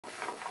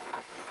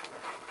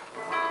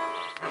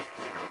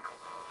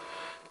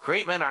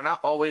Great men are not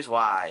always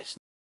wise.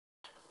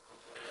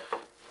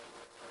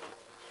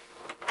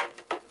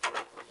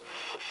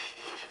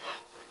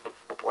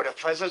 What a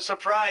pleasant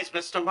surprise,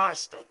 Mr.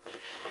 Marston.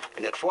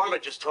 An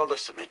informant just told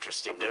us some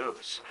interesting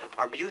news.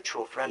 Our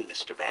mutual friend,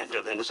 Mr.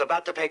 Vanderlyn, is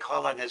about to pay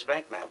call on his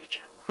bank manager.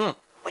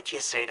 What do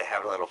you say to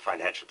have a little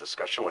financial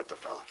discussion with the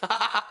fella?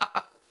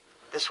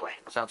 This way.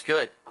 Sounds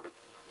good.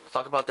 Let's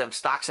talk about them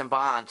stocks and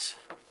bonds.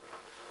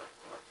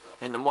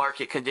 And the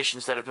market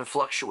conditions that have been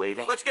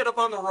fluctuating. Let's get up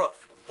on the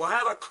roof. We'll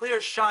have a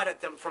clear shot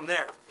at them from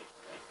there.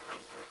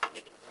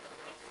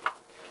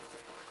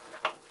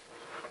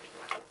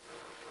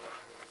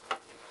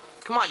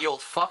 Come on, you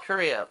old fuck,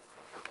 hurry up.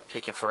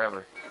 Taking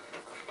forever.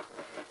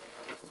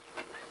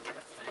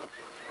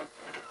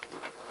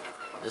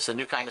 This a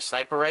new kind of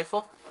sniper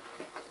rifle?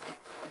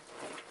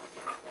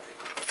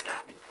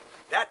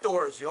 That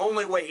door is the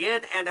only way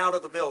in and out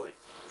of the building.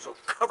 So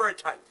cover it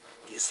tight.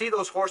 Do you see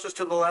those horses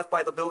to the left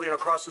by the building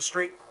across the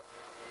street?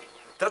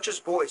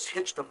 Dutch's boys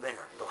hitched them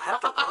there. They'll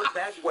have to run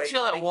that way. See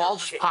how that wall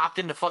just popped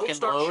into fucking Don't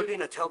start load?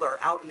 shooting until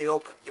they're out in the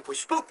open. If we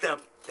spook them,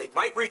 they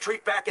might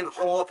retreat back in the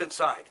hole up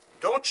inside.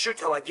 Don't shoot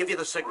till I give you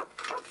the signal.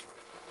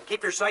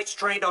 Keep your sights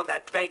trained on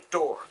that bank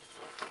door.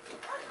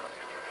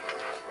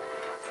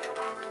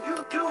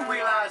 You do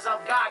realize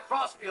I'm Guy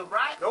Crossfield,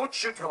 right? Don't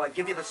shoot till I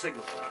give you the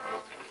signal.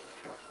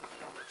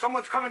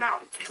 Someone's coming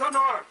out. He's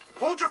unarmed.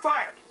 Hold your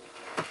fire.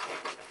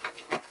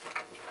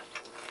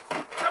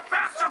 The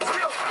bastard's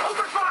killed. Hold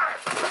your fire.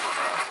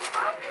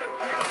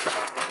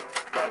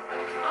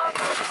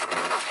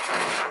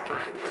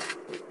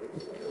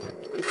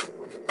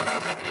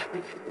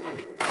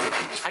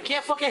 I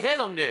can't fucking hit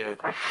him, dude.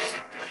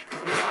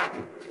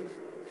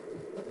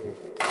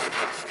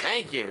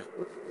 Thank you.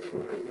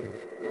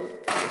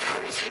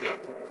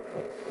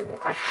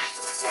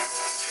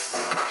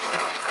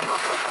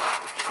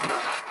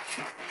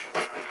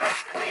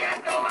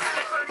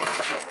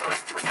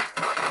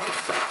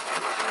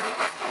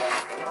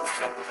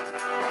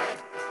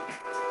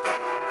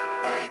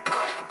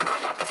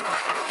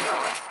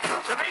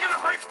 They're making a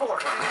break for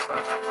it.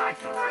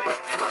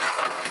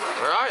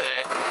 Where are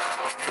they?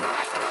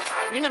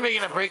 You're not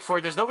making a break for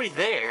it. There's nobody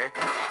there.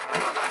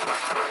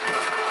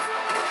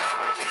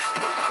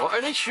 What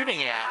are they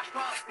shooting at?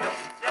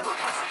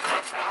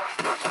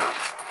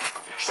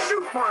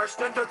 Shoot,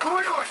 Marston. They're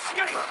going to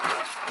escape.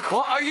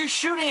 What are you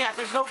shooting at?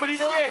 There's nobody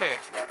there.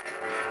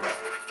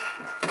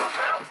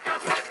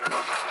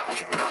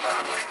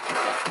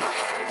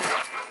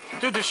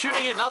 Dude, they're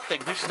shooting at nothing.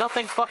 There's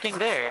nothing fucking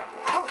there.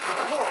 Oh,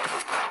 Lord.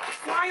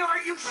 Why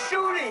aren't you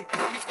shooting?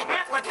 You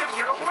can't let them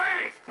get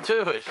away.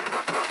 Dude,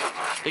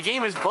 the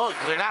game is bugged.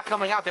 They're not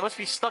coming out. They must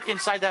be stuck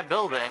inside that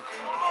building.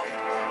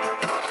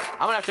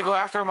 I'm gonna have to go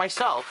after them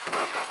myself.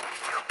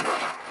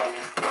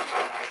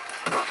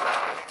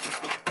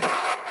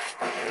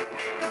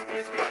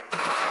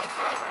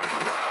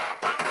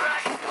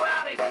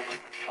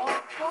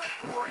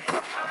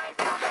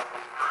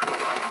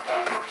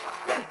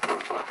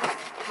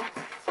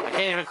 I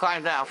can't even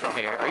climb down from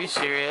here. Are you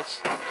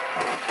serious?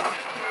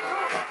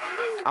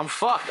 I'm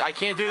fucked. I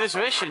can't do this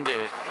mission,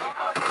 dude.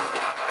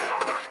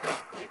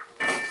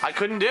 I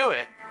couldn't do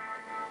it.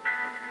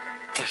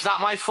 It's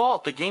not my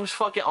fault. The game's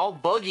fucking all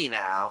buggy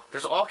now.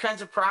 There's all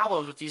kinds of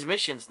problems with these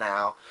missions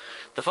now.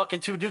 The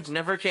fucking two dudes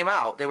never came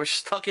out. They were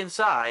stuck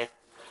inside.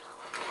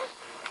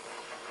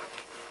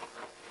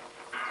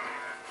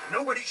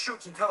 Nobody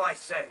shoots until I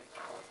say.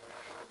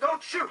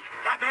 Don't shoot.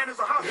 That man is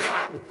a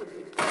hostile.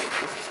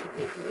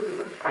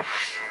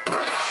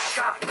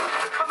 Shot.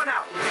 They're coming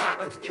out.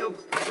 Let's kill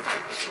them.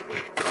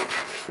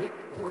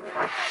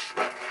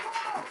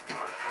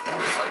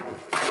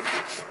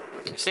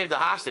 I saved the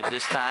hostage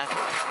this time.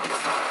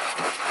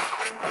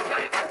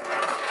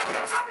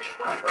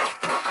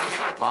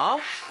 Huh?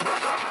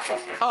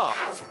 Oh,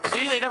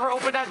 see, they never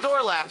opened that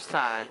door last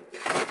time.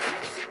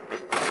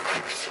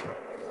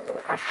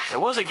 There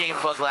was a game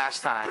bug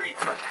last time. I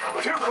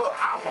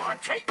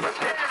want to take the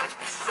man,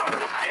 son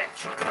of a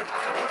bitch.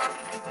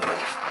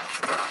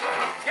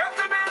 Get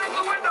the man in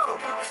the window.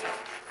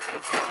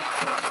 Let's go.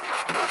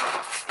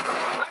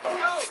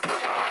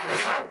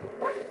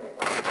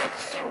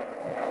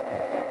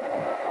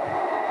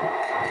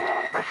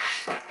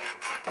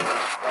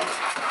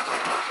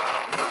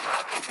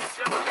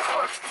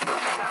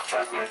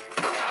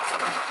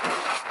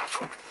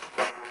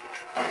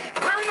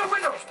 They're in the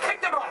windows.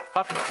 Pick them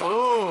off.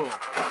 Ooh.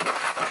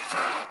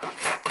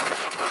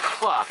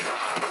 Fuck.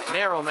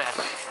 Narrow miss.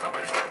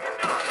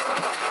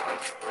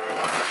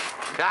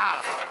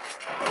 Got him.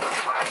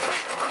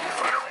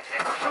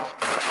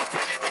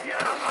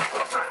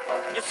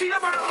 You see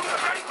them on the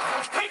roof, right?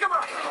 Take them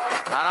up.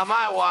 Not on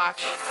my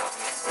watch.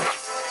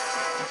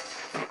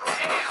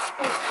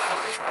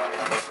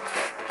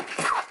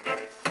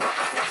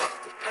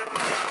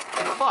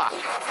 Fuck.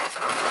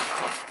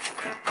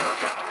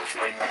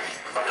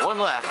 One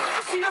left.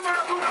 You see them on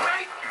the roof,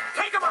 right?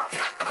 Take them up.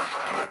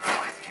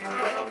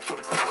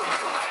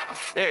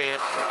 There he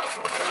is.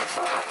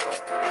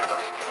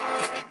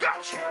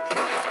 Gotcha.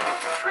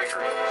 Trigger.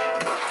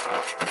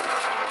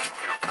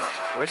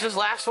 Where's this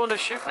last one to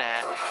shoot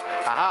at?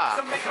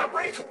 Aha.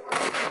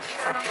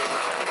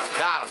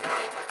 Got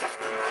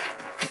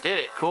him. Did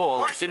it.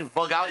 Cool. Didn't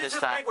bug out this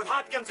time. With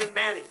Hopkins and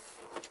Manning.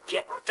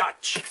 Get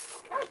Dutch.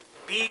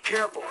 Be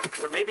careful.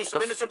 There may be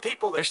some innocent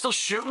people there. They're still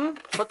shooting?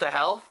 What the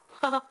hell?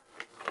 Let's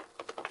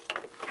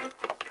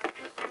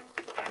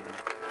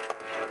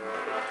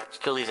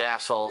kill these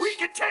assholes. We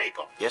can take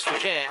them. Yes, we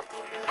can.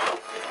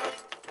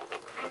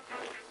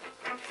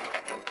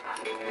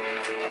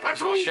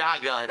 That's right.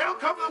 Shotgun. They'll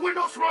cover the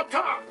windows from up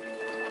top.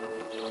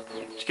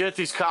 Let's get at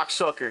these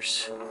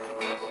cocksuckers.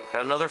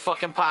 Got another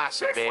fucking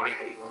posse, This baby. way.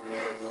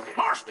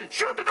 Marston,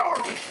 shut the door.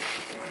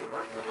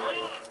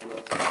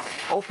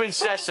 Open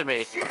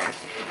sesame.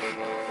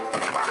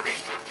 Barbie,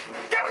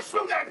 get us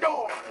through that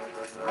door.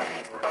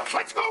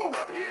 Let's go.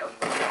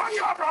 Watch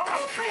out, bro.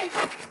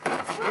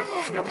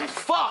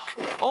 Fuck!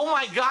 Oh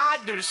my god,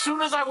 dude. As soon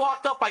as I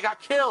walked up, I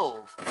got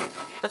killed.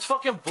 That's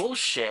fucking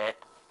bullshit.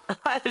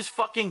 That is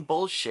fucking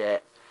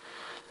bullshit.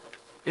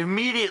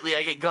 Immediately,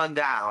 I get gunned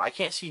down. I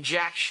can't see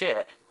jack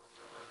shit.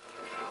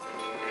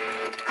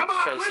 Come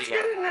on, Try to let's see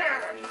get it. in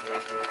there.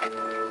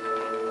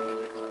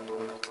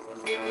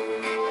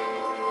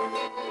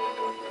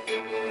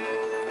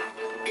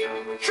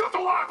 Shoot the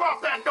lock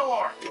off that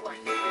door.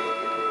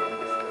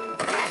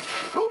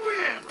 Move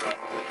in.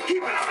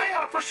 Keep an eye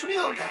out for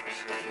civilians.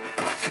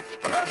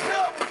 Let's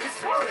go.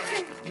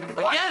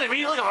 Again,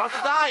 immediately, I'm about to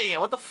die again.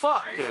 What the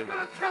fuck, dude?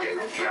 No,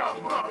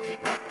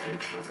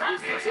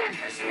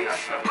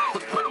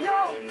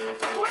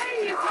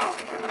 please.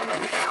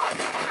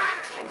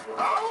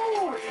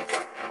 Oh,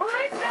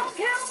 please don't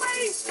kill me.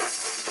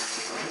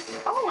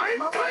 Oh,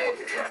 I'm afraid.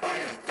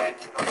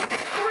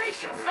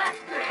 Gracious,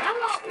 I'm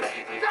not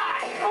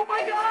die. Oh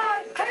my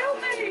God, help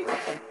me.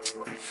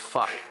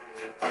 Fuck.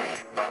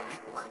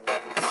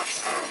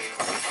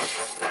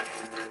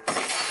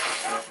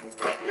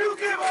 You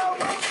give up.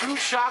 2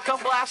 shotgun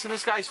blasts and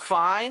this guy's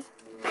fine.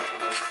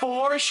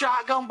 4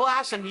 shotgun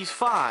blasts and he's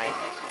fine.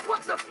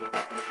 What the?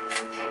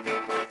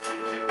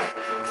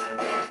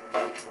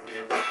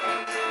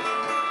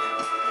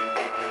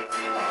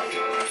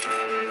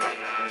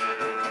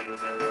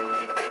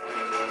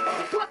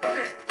 What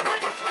the?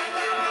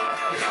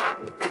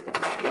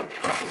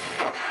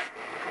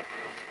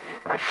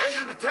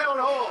 Into the town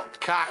hall.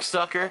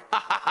 Cocksucker.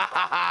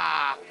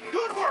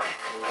 Good work.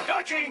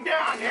 Dutch ain't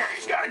down here.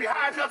 He's got to be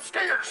hiding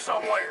upstairs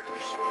somewhere.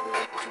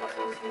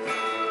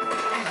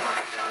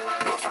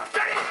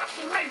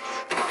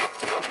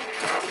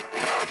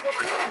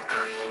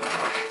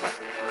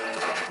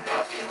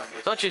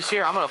 Dutch is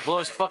here. I'm gonna blow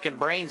his fucking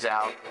brains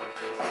out.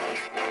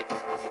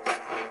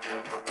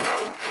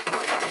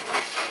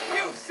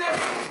 You sick?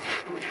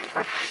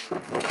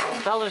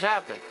 What the hell just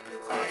happened?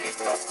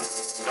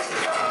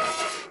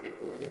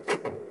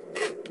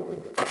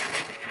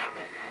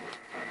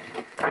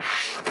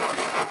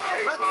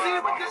 Let's see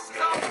what this is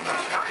all about.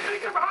 I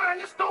think you're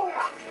behind this door.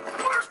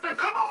 Marston,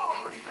 come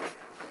on.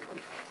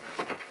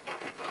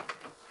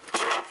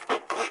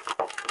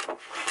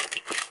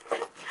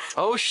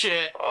 Oh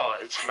shit. Oh,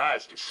 it's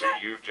nice to see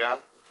you, John.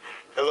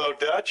 Hello,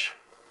 Dutch.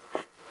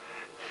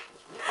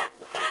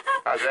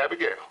 How's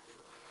Abigail?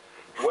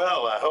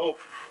 Well, I hope.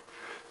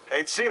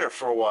 Ain't seen her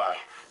for a while.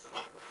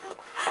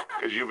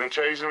 Cause you've been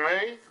chasing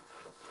me?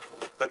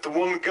 Let the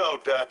woman go,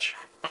 Dutch.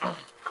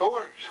 Of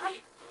course.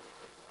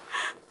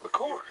 Of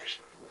course.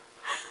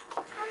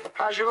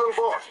 How's your little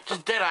boy?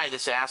 Just dead-eye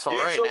this asshole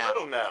You're right so now.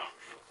 little now.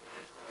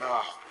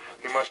 Oh,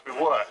 he must be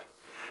what?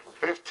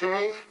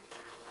 15?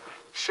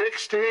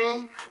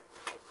 16?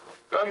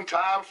 Doesn't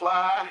time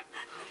fly?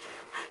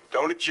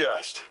 Don't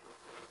adjust.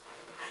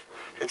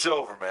 It's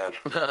over, man.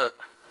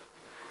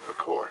 Of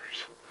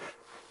course.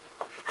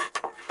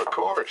 Of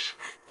course.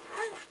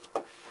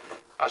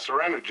 I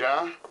surrendered,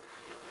 John.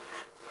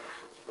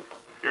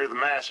 You're the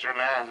master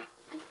now.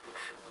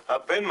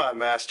 I've been my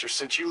master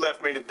since you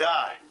left me to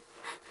die.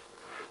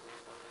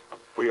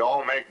 We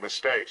all make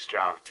mistakes,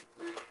 John.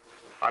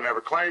 I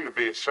never claimed to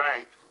be a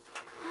saint,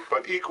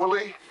 but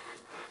equally,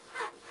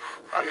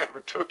 I never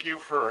took you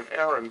for an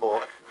errand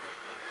boy.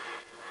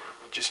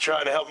 Just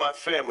trying to help my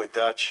family,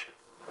 Dutch.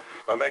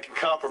 By making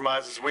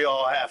compromises we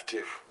all have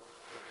to.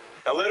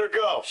 Now let her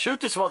go.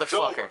 Shoot this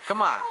motherfucker.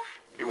 Come on.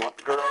 You want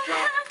the girl,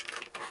 John?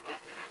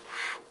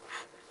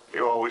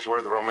 You always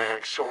were the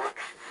romantic sort.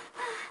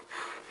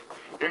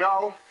 You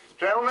know,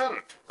 gentlemen,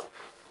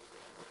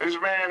 this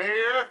man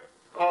here,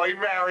 oh, he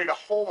married a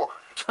whore.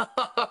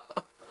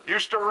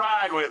 Used to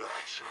ride with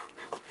us.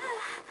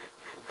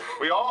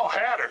 We all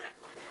had her.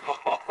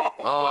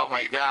 Oh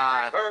my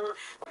god. Her,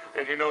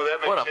 and you know that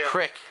makes What a him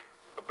prick.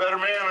 a better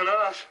man than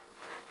us.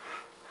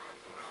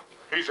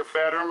 He's a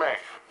better man.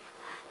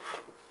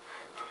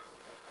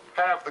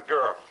 Have the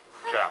girl,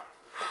 John.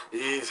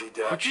 Easy,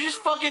 Dutch. Would you just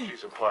fucking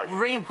She's a partner.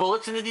 rain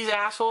bullets into these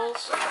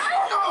assholes?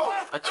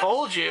 I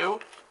told you.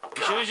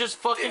 You should have just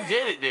fucking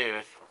did it,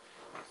 dude.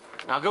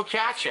 Now go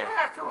catch him.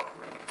 After him.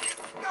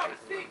 Gotta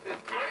see this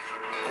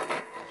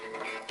place.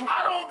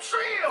 I don't see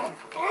him.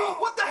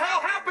 What the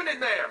hell happened in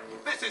there?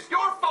 This is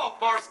your fault,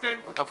 Marston.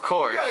 Of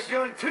course.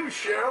 gun too,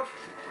 Sheriff.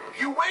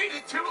 You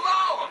waited too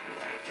long.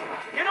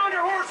 Get on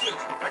your horses!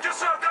 I just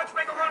saw Dutch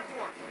make a run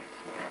for it.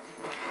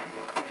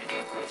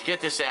 Let's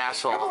get this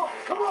asshole.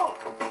 Come on!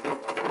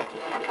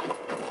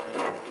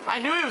 I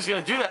knew he was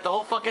gonna do that the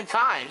whole fucking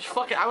time. Just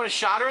fucking, I would have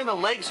shot her in the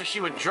leg so she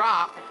would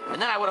drop,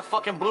 and then I would have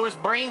fucking blew his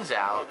brains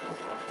out.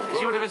 'Cause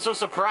he would have been so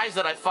surprised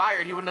that I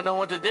fired, he wouldn't have known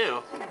what to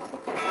do.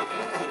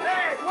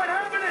 Hey, what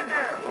happened in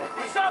there?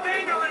 I saw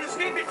Vanderlyn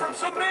escaping from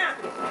some men.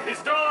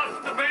 He's gone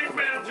from the bank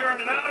manager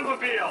in an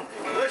automobile.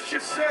 Let's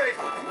just say,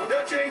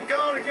 Dutch ain't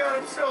gone and got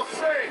himself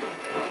saved.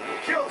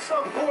 Killed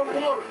some poor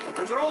woman.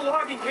 There's an old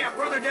logging camp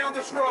further down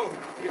this road.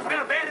 It's been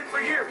abandoned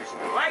for years.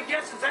 My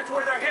guess is that's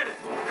where they're headed.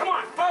 Come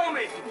on, follow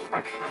me.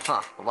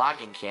 Huh,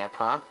 logging camp,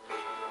 huh?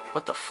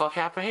 What the fuck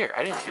happened here?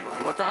 I didn't see,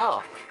 what the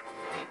hell?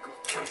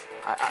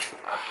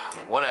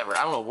 Whatever,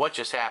 I don't know what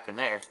just happened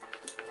there.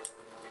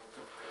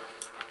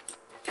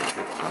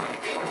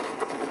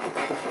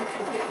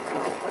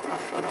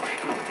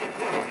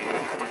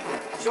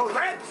 So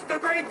that's the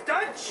great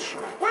Dutch?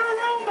 What a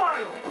role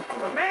model!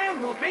 The man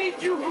who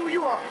made you who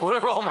you are. What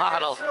a role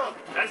model.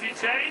 Has he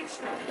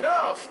changed?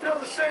 No, still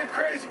the same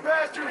crazy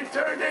bastard he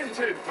turned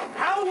into.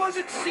 How was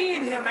it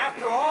seeing him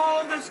after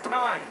all this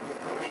time?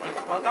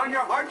 Well done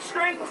your heart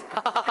strength?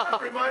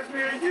 Reminds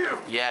me of you.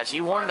 Yes,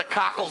 you warmed the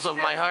cockles of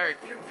my heart.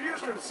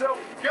 Confused himself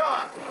with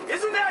God.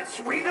 Isn't that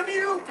sweet of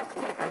you?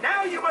 And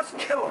now you must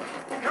kill him.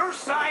 Your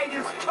side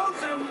is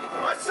chosen.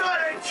 My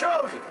side ain't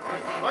chosen.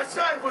 My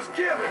side was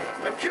given.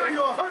 I'd kill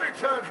you 100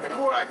 times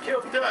before I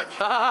killed Dutch.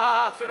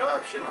 It's an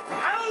option.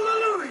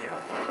 Hallelujah!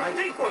 I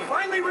think we're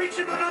finally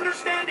reaching an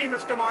understanding,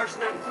 Mr.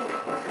 Marston.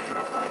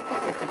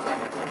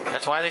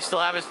 That's why they still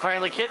have his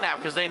apparently kidnapped,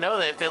 because they know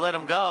that if they let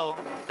him go,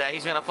 that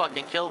he's gonna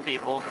fucking kill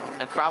people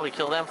and probably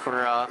kill them for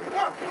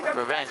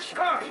revenge.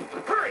 Come on,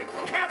 hurry!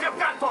 Can't have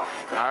got far.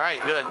 All right,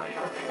 good.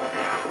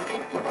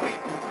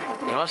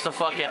 He must have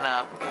fucking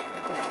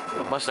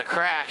must have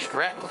crashed,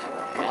 wrecked,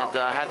 and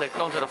had to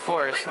go to the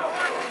forest.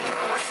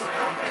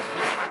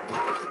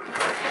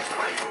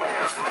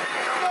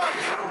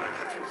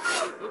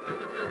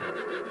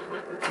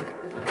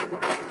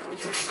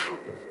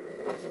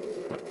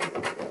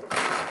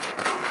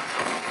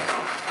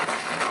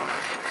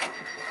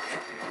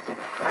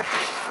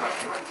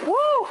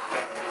 Woo!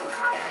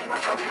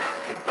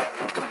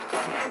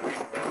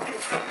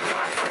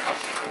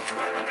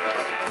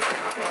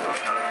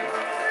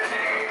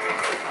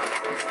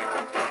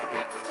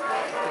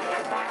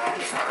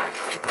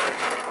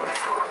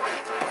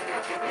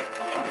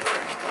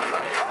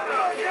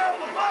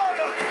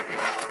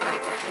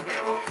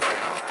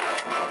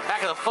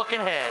 Back of the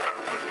fucking head.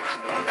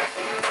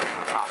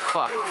 Oh,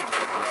 fuck.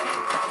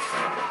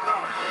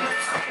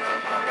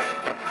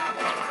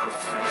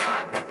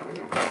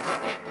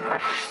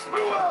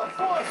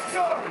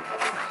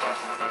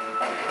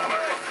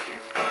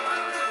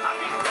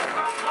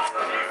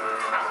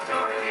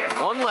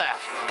 One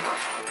left.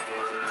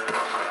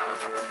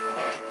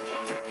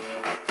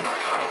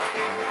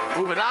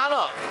 Moving on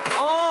up.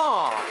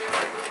 Oh!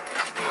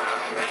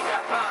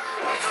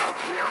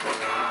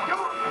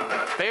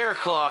 Bear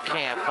Claw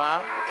Camp,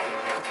 huh?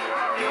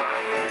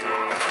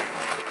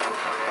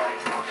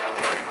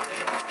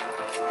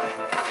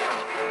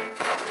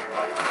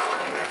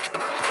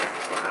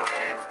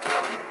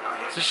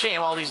 It's a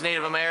shame all these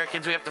Native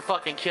Americans we have to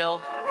fucking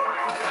kill.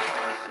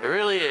 It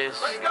really is.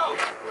 Let's go.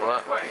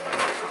 What?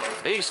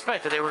 They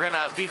expected they were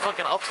gonna be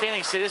fucking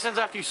upstanding citizens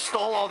after you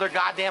stole all their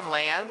goddamn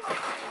land?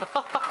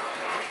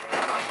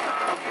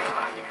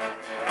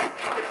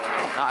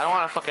 No, I don't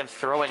want a fucking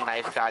throwing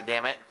knife,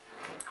 goddammit.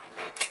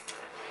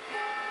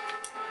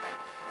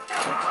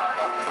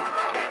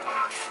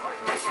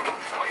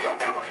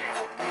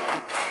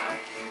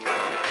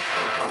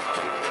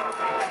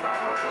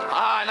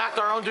 Ah, I knocked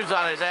our own dudes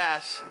on his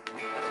ass.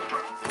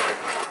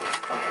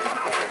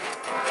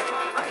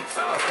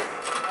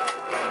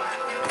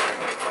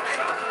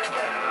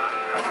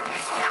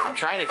 I'm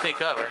trying to take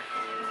cover.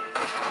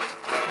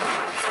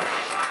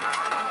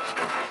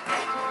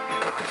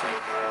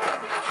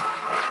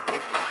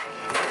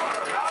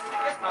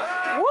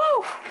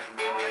 Woo!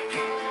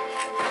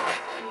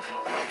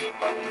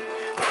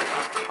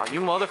 Oh,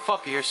 you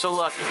motherfucker, you're so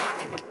lucky.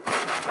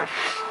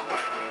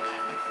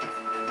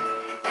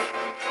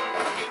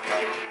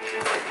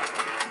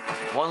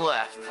 One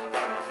left.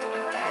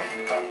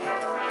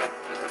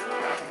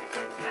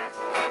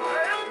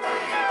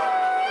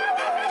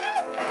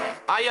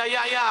 Ay, ay,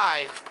 ay,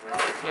 ay.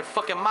 Your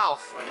fucking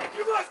mouth.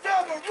 You must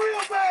have a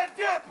real bad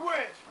death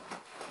wish.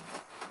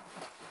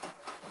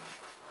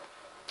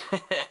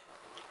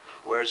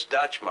 Where's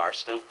Dutch,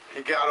 Marston?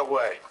 He got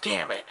away.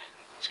 Damn it.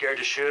 Scared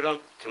to shoot him?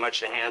 Too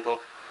much to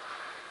handle?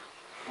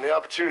 When the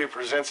opportunity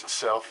presents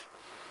itself,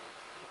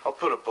 I'll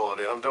put a bullet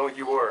in him, don't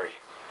you worry.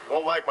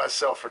 Won't like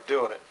myself for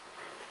doing it,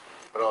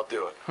 but I'll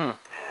do it. Ah,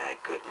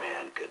 good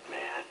man, good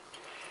man.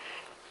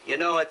 You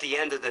know, at the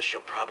end of this,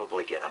 you'll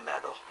probably get a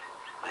medal.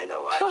 I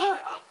know I shall.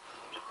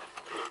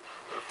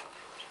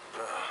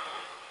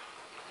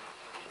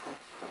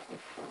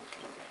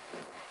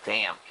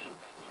 Damn.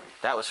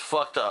 That was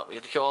fucked up. We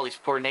had to kill all these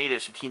poor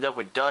natives who teamed up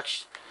with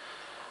Dutch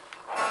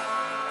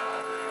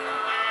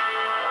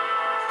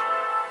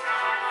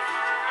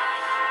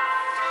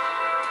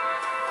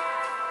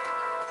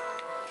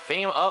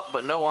Fame up,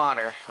 but no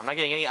honor. I'm not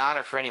getting any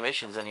honor for any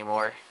missions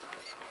anymore.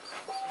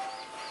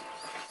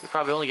 You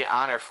probably only get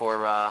honor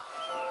for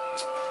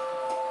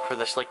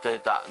this, like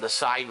the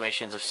side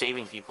missions of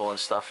saving people and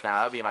stuff. Now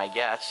that'd be my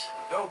guess.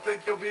 Don't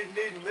think you'll be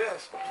needing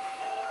this.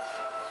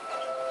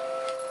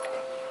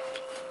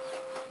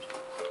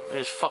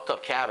 This fucked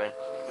up cabin.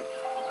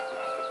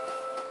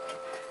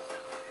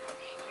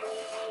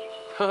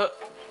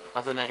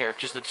 Nothing in here.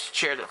 Just a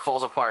chair that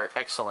falls apart.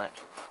 Excellent.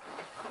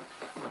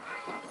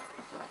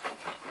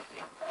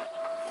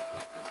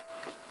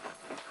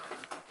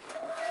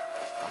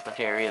 Nothing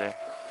here either.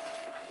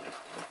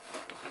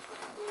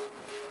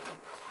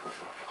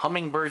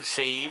 Hummingbird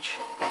sage.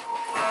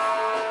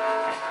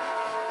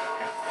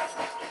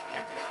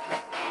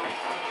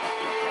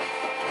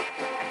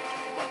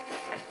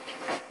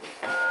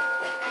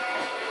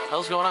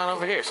 What's going on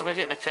over here? Somebody's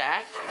getting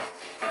attacked?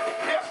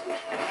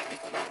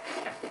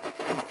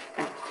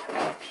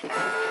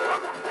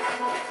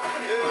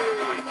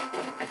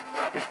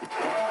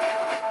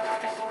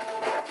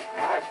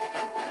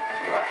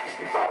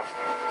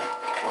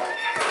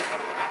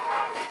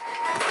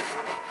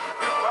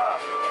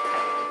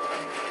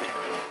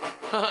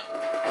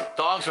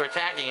 Dogs are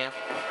attacking him.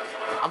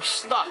 I'm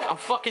stuck. I'm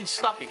fucking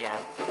stuck again.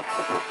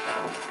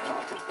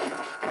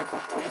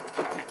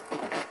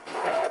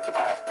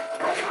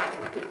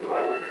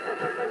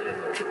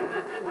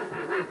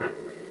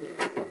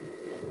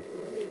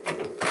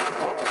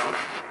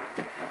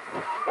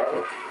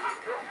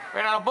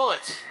 Ran out of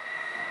bullets.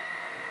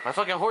 My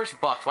fucking horse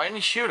bucked. Why didn't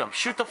you shoot him?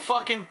 Shoot the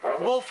fucking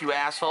wolf, you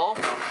asshole.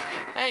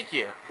 Thank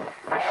you.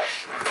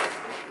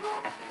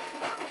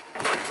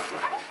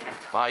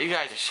 Wow, you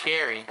guys are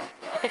scary.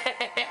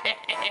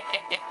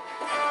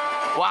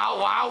 Wild,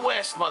 Wild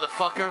West,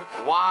 motherfucker.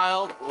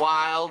 Wild,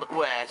 Wild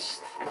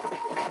West.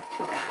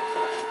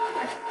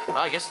 Well,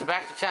 I guess it's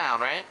back to town,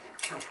 right?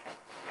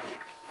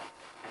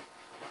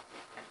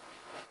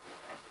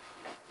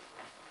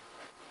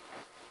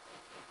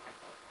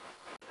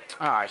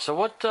 Alright, so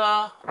what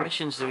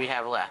missions do we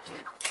have left?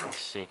 Let's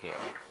see here.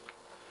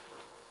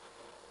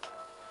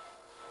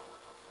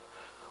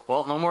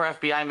 Well, no more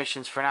FBI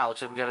missions for now.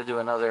 Looks like we gotta do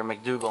another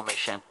McDougal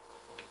mission.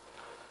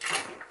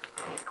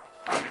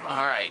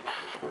 Alright.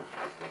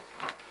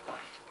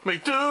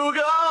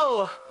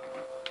 McDougal!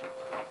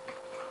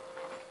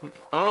 I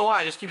don't know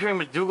why, I just keep hearing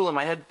McDougal in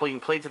my head being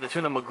played to the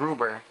tune of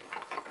MacGruber.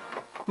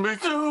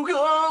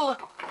 McDougal!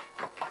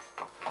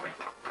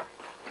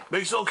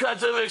 Makes all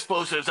kinds of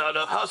explosives out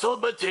of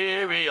household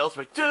materials.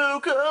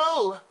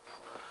 McDougal!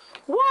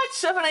 What?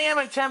 7 a.m.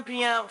 and 10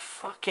 p.m.?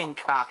 Fucking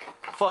cock.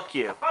 Fuck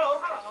you.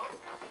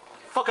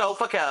 Fucko,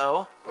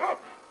 fucko.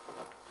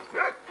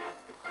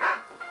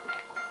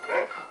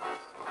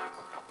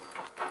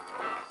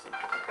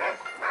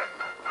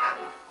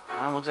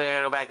 Looks like I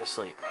gotta go back to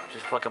sleep.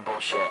 Just fucking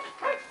bullshit.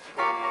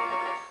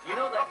 You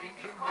know that.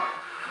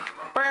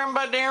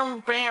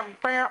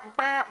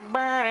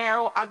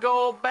 I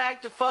go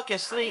back to fucking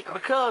sleep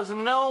because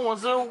no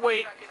one's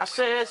awake. I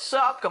said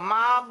suck on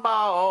my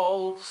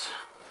balls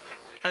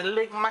and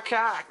lick my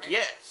cock.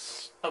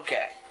 Yes.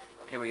 Okay.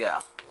 Here we go.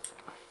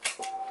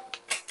 What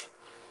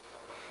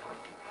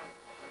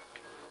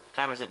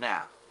time is it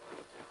now?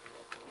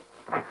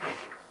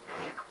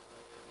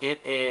 It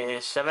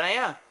is 7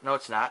 a.m. No,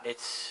 it's not.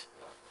 It's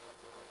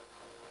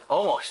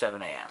almost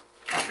 7 a.m.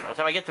 By the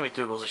time I get to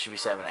McDougal's, it should be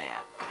 7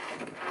 a.m.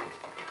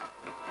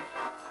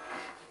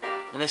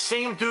 And the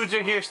same dudes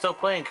are here still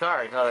playing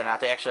cards. No, they're not.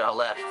 They actually all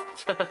left.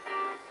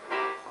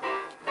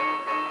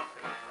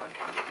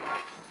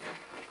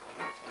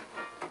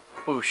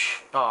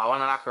 Boosh. Oh, I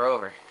want to knock her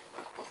over.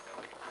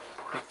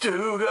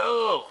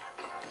 McDougal!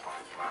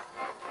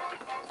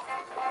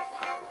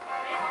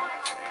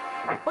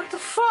 What the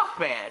fuck,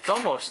 man? It's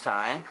almost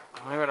time.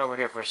 Let me run over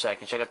here for a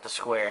second. Check out the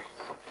square.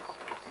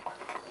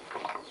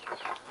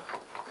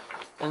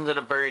 Listen to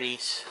the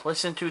birdies.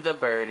 Listen to the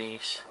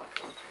birdies.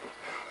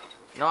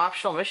 No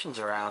optional missions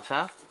around,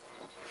 huh?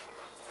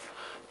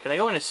 Can I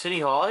go into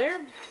City Hall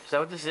here? Is that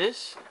what this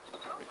is?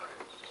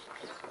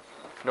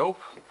 Nope.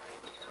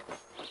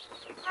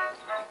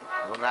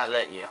 I will not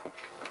let you.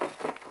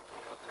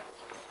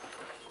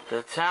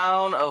 The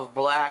town of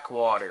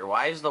Blackwater.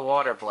 Why is the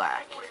water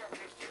black?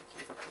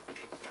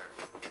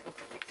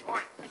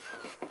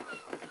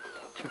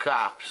 Two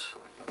cops.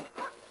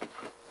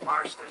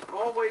 Marston,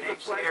 always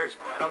upstairs,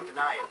 but I don't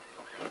deny it.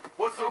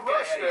 What's the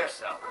rush there?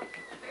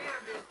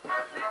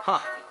 Huh.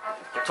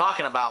 They're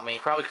talking about me.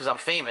 Probably because I'm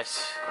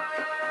famous.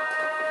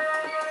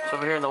 It's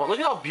over here in the... Look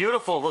at how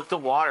beautiful look the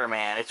water,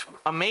 man. It's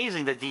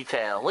amazing, the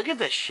detail. Look at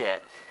this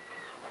shit.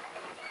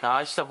 Now,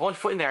 I just have one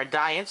foot in there. I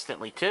die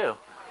instantly, too.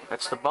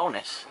 That's the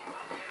bonus.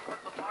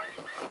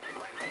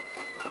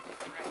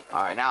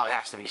 Alright, now it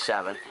has to be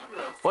 7.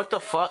 What the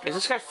fuck? Is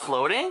this guy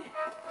floating?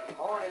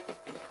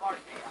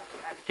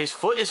 His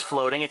foot is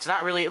floating. It's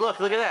not really... Look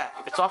at that.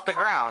 It's off the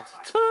ground.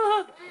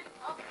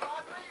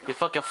 You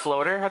fucking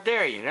floater. How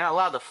dare you? You're not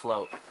allowed to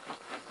float.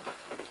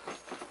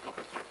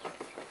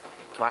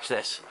 Watch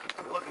this.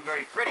 You're looking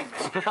very pretty,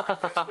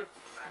 Mr.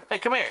 Hey,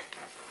 come here.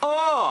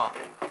 Oh!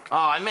 Oh,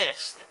 I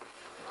missed.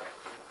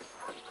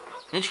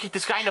 Ninja kick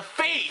this guy in the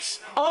face.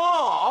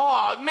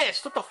 Oh, I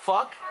missed. What the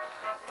fuck?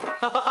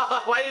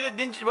 Why did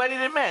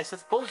it miss?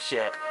 That's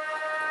bullshit.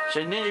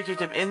 Should ninja kick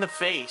him in the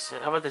face.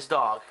 How about this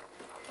dog?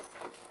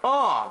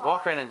 Oh,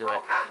 walk right into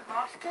it.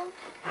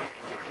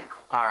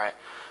 Alright.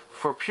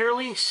 For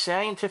purely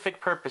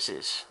scientific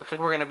purposes. Looks like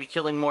we're gonna be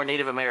killing more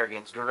Native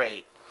Americans.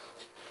 Great.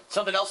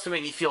 Something else to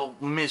make me feel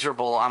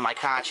miserable on my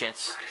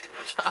conscience.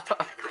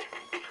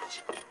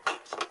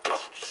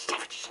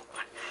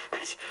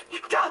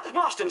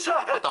 Marston, sir.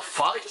 What the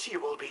fuck? Good to see you,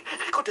 Wolby.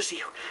 Good to see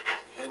you.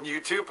 And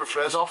you too,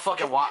 Professor. It's all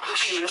fucking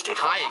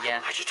high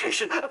again.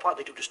 Agitation,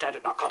 partly due to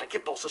standard narcotic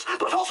impulses,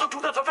 but also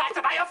due to the fact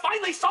that I have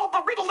finally solved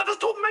the riddle that has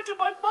tormented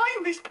my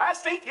mind these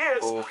past 8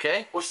 years.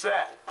 Okay. What's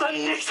that? The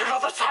nature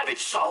of the savage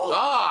soul.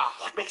 Ah!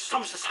 What makes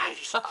some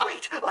societies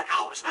great, like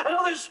ours, and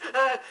others,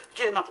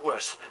 not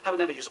worse. I would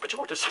never use a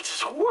pejorative such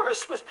as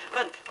worse, but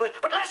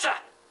lesser.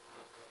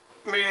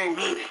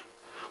 Meaning?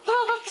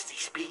 What makes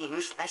these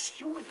beings less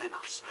human than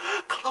us,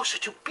 closer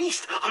to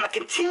beast on the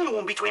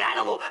continuum between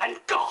animal and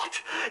God?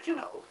 You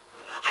know,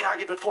 I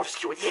argued with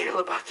Fortescue at Yale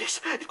about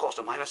this. It caused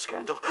a minor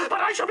scandal,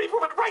 but I shall be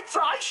proven right, sir.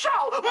 I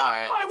shall.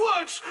 right. My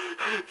words.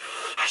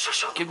 I shall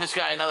show Give this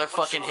guy another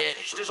fucking hit.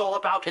 It is all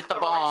about Hit the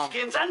bomb.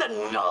 skins and the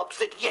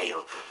nubs at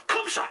Yale.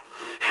 Come, sir.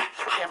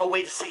 I have a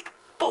way to sate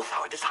both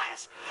our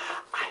desires.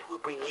 I will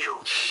bring you,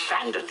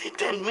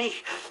 Vanderlyn, and me,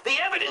 the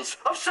evidence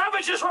of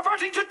savages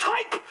reverting to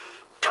type.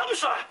 Come,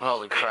 sir.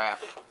 Holy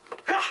crap.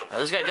 Now,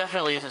 this guy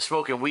definitely isn't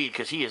smoking weed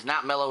because he is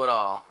not mellow at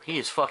all. He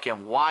is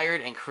fucking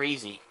wired and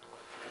crazy.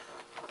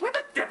 Where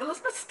the devil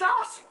is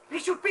Moustache? He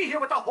should be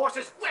here with the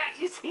horses. Where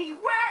is he?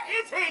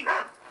 Where is he?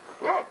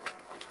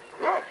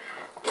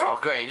 Oh,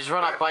 great. Just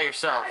run off by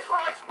yourself. My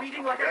heart's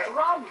beating like a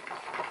drum.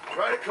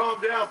 Try to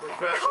calm down,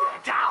 Professor.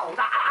 Calm down.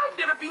 I've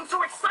never been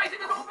so excited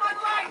in all my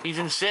life. He's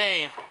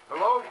insane.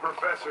 Hello,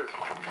 Professor.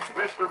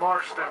 Mr.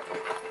 Marston.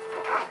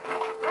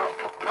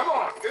 Come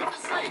on, good to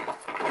see you.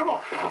 Come on.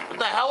 What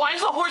the hell? Why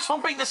is the horse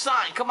humping the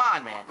sign? Come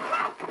on, man.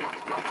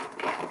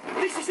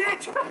 This is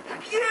it.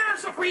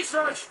 Years of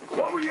research.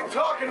 What were you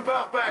talking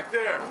about back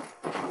there?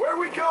 Where are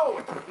we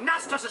going?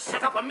 Nastas has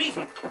set up a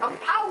meeting. A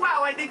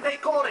powwow, I think they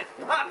call it.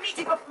 A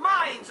meeting of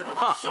minds,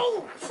 of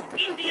souls,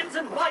 Indians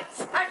and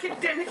whites,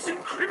 academics and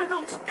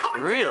criminals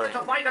coming Really? together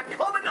to find a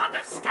common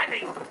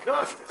understanding.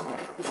 Justice,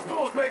 the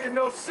school's making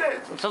no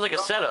sense. Sounds like a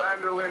setup.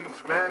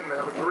 Vanderlyn's men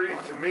have agreed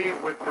to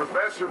meet with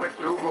Professor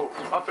McDougal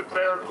up at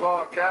Bear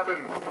Claw Cabin.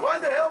 Why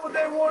the hell would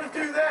they want to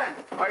do that?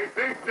 I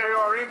think they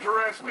are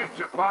interested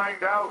to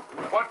find out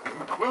what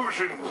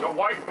conclusions a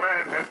white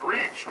man has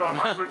reached on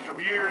hundreds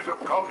of years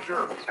of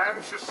culture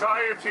and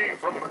society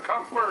from the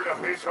comfort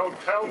of his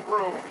hotel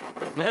room.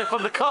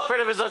 From the comfort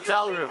of his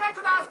hotel room. I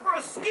could ask for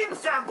a skin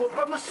sample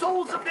from the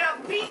soles of their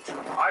feet.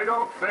 I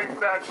don't think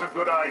that's a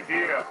good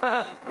idea.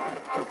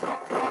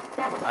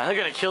 They're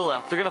gonna kill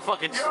him. They're gonna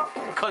fucking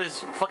cut his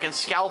fucking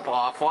scalp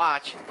off.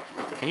 Watch.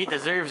 And he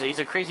deserves it. He's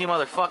a crazy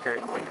motherfucker.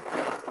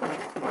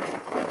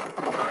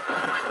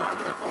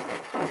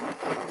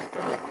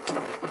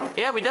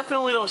 Yeah, we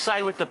definitely don't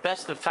side with the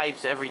best of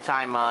types every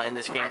time in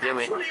this game, do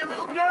we? Actually a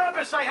little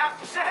nervous, I have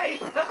to say.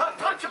 A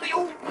touch of the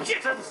old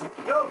jitters.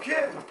 No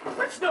kidding.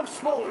 It's no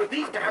small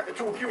relief to have the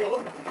two of you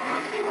alone.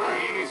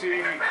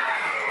 Easy.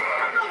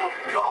 Oh,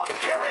 God,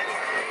 kill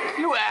it.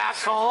 You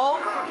asshole!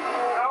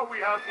 Now we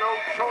have no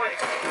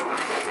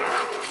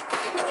choice.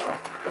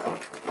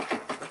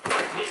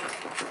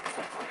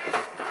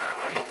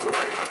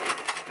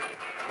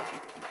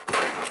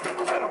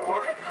 That'll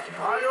work.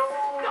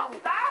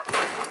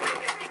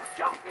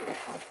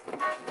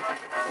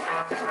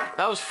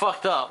 That was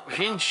fucked up. If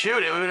he didn't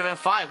shoot it, we would have been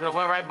fine. We could have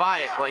went right by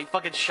it. But he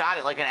fucking shot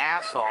it like an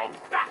asshole.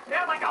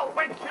 There we go.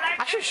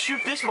 I should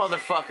shoot this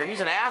motherfucker. He's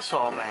an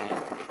asshole, man.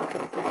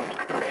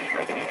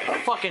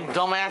 Fucking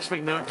dumbass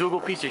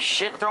McDougal piece of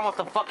shit. Throw him off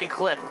the fucking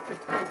cliff.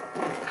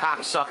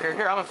 Cocksucker.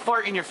 Here, I'm gonna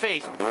fart in your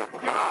face.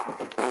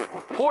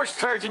 Horse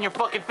turds in your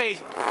fucking face.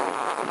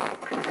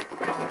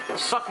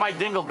 Suck my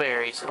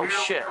dingleberries. Oh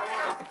shit.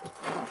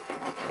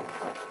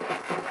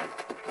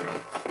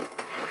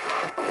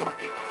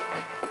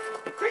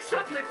 They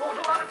certainly brought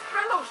a lot of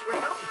fellows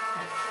with them.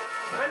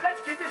 Well,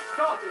 let's get this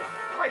started.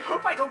 I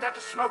hope I don't have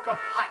to smoke a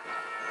pipe.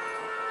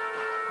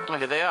 Oh,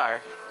 here they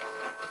are.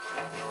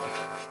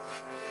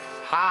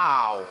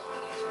 How?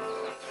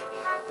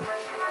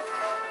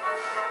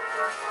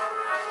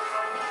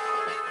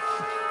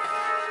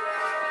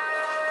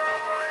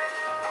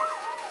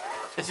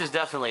 This is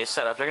definitely a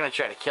setup. They're gonna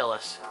try to kill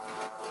us.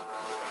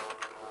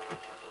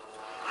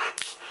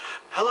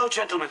 Hello,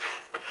 gentlemen.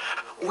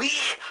 We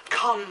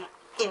come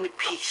in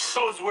peace.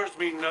 Those words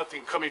mean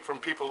nothing coming from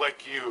people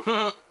like you.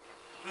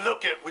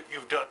 Look at what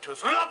you've done to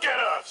us. Look at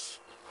us!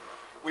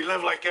 We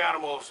live like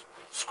animals,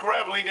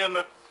 scrabbling in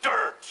the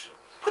dirt.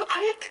 But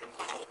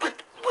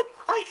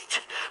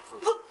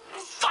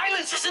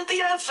violence isn't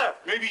the answer.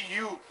 Maybe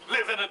you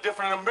live in a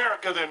different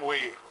America than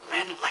we.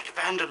 Men like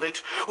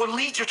Vanderlint will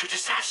lead you to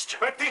disaster.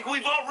 I think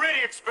we've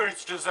already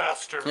experienced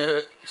disaster.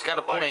 He's got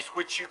a point. Lives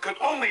which you could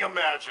only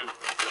imagine.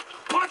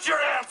 Put your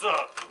hands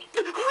up!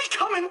 We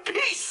come in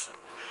peace.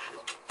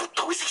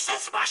 Do as he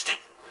says, Marston.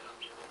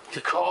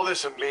 You call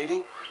this a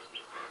meeting?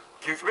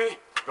 Excuse me?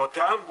 Go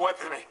down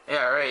with me.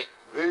 Yeah, right.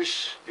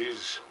 This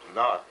is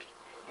not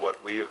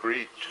what we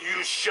agreed to.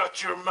 You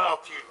shut your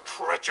mouth, you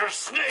treacherous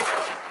snake!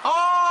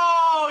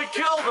 Oh, he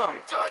killed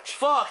him.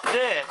 Fuck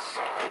this.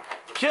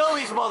 Kill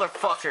these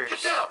motherfuckers.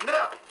 Get down,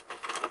 now.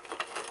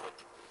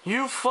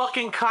 You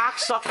fucking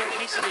cocksucking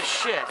pieces of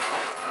shit.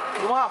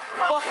 You wanna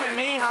fuck with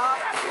me, huh?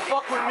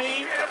 Fuck with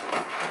me?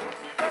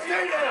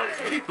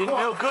 You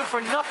know, good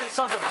for nothing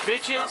sons of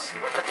bitches.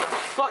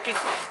 Fucking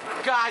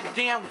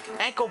goddamn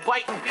ankle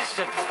biting pieces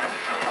of...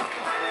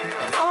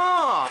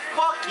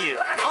 fuck you.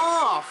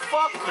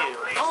 Fuck you.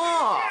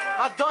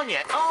 Not done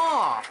yet.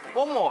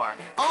 One more.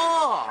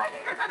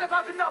 I've had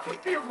about enough of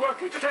field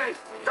working today.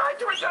 Time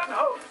to return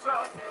home,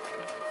 sir.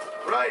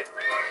 Right.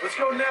 Let's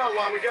go now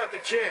while we got the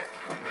chance.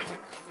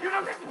 You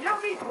don't have to tell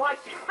me twice.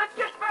 Let's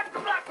get back to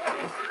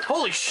Blackwater.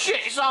 Holy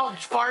shit, you saw how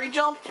far he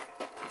jumped?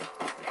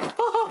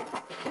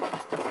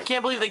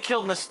 Can't believe they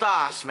killed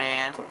Nastas,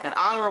 man. An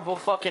honorable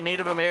fucking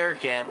Native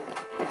American.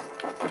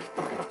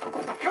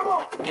 Come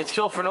on. Gets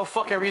killed for no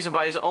fucking reason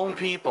by his own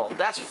people.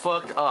 That's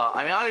fucked up.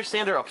 I mean, I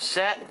understand they're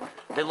upset.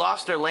 They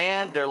lost their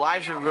land, their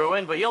lives are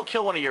ruined, but you don't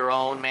kill one of your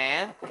own,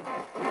 man.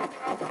 This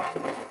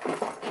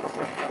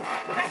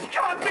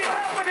can't be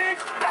happening.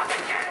 Not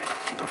again.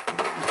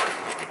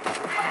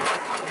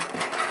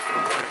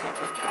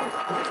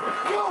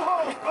 Go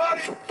home,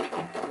 buddy.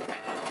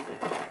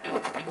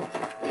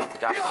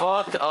 Got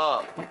fucked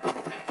up.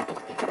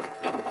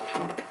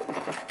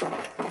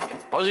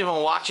 I wasn't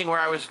even watching where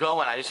I was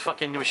going. I just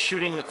fucking was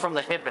shooting from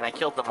the hip and I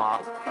killed them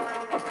all.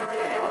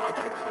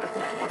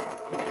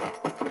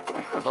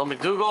 Little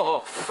McDougal?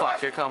 Oh, fuck.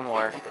 Here come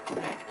more.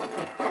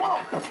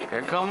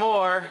 Here come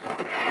more.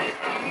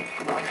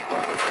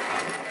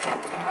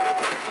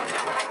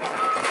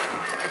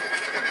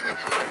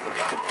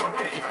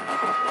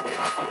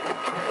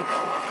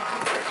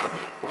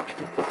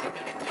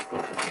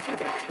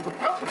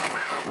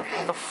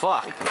 What the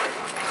fuck?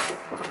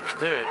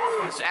 Dude,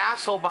 this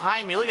asshole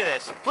behind me, look at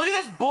this. Look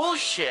at this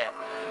bullshit.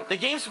 The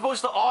game's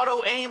supposed to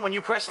auto-aim when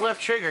you press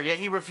left trigger, yet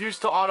he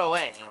refused to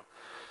auto-aim.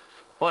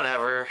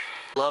 Whatever.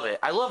 Love it.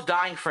 I love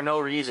dying for no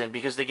reason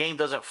because the game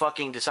doesn't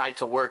fucking decide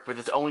to work with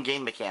its own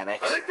game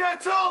mechanics. I think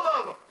that's all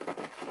of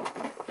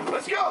them.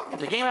 Let's go.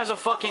 The game has a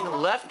fucking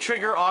left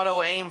trigger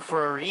auto-aim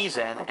for a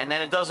reason, and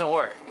then it doesn't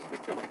work.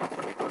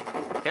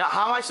 Yeah,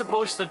 how am I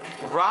supposed to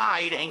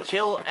ride and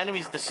kill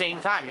enemies at the same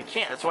time? You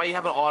can't. That's why you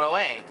have an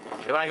auto-aim.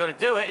 And when I go to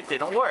do it, it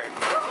didn't work.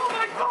 Oh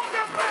my God,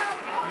 that's bad.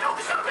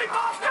 Do something,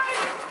 Boston.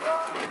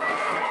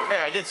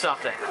 There, I did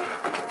something.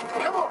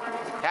 Come on.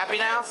 Happy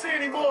now? Don't see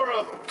any more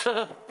of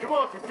them. Come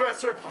on,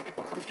 Professor.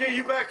 Let's get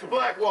you back to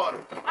Blackwater.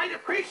 I'd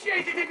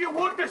appreciate it if you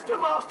would, Mr.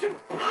 Marston.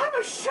 I'm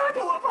a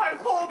shadow of my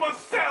former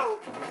self.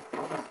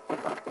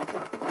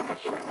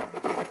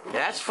 Yeah,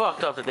 that's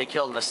fucked up that they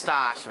killed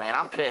Nastas, man.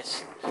 I'm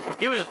pissed.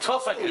 He was a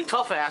tough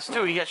ass,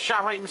 too. He got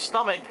shot right in the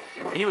stomach,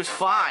 and he was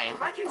fine.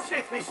 I can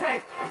safely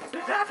say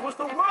that that was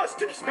the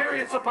worst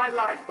experience of my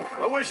life.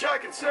 I wish I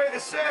could say the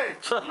same.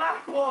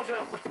 Blackwater.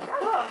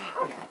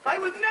 I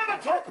would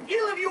never talk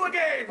ill of you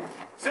again.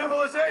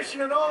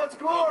 Civilization in all its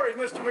glory,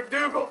 Mr.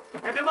 McDougal.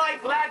 And am I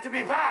glad to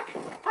be back?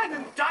 I'm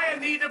in dire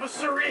need of a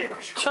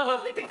syringe.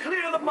 Let me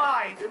clear the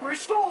mind and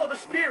restore the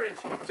spirit.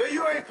 So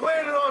you ain't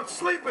planning on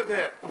sleeping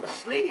then?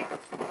 Sleep?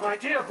 My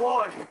dear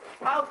boy,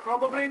 I'll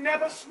probably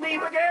never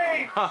sleep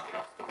again. Huh.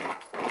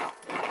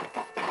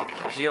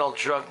 You get all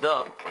drugged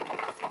up.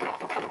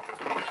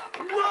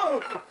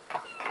 Whoa!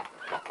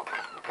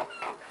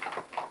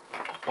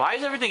 Why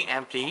is everything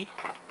empty?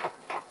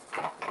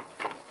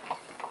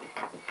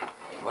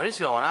 What is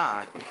going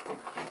on?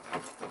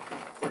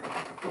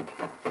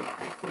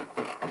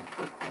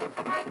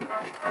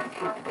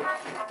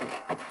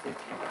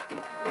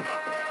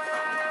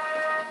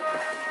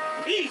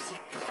 Easy.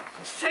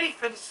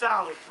 Safe and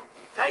sound.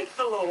 Thank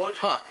the Lord.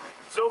 Huh.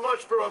 So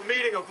much for a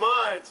meeting of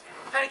minds.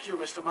 Thank you,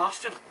 Mr.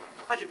 Marston.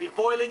 I could be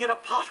boiling in a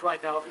pot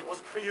right now if it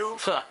wasn't for you.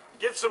 Huh.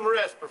 Get some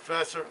rest,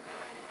 Professor.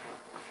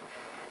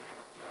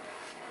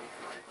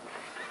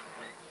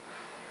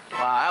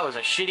 Wow, that was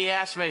a shitty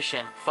ass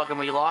mission. Fucking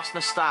we lost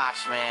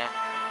Nastas, man.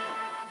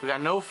 We got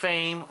no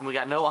fame, and we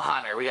got no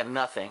honor. We got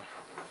nothing.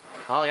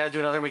 Oh, I gotta do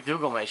another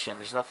McDougal mission.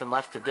 There's nothing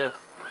left to do.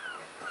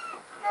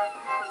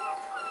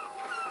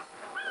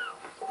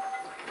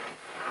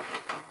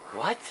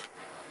 What?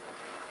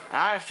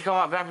 I have to come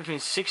out back between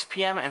 6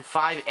 p.m. and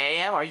 5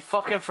 a.m.? Are you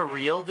fucking for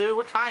real, dude?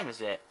 What time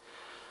is it?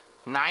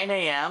 9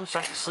 a.m., so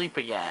I have to sleep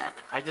again.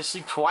 I have to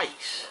sleep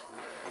twice.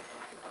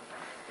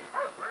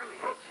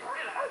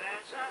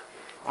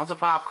 What's a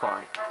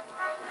popcorn?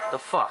 The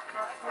fuck?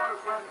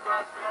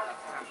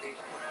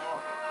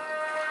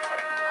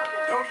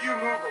 Don't you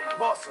move a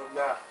muscle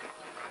now.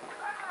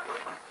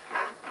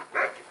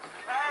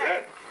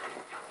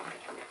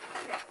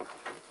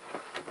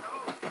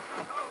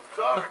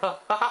 Sorry.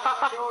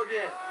 Go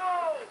again.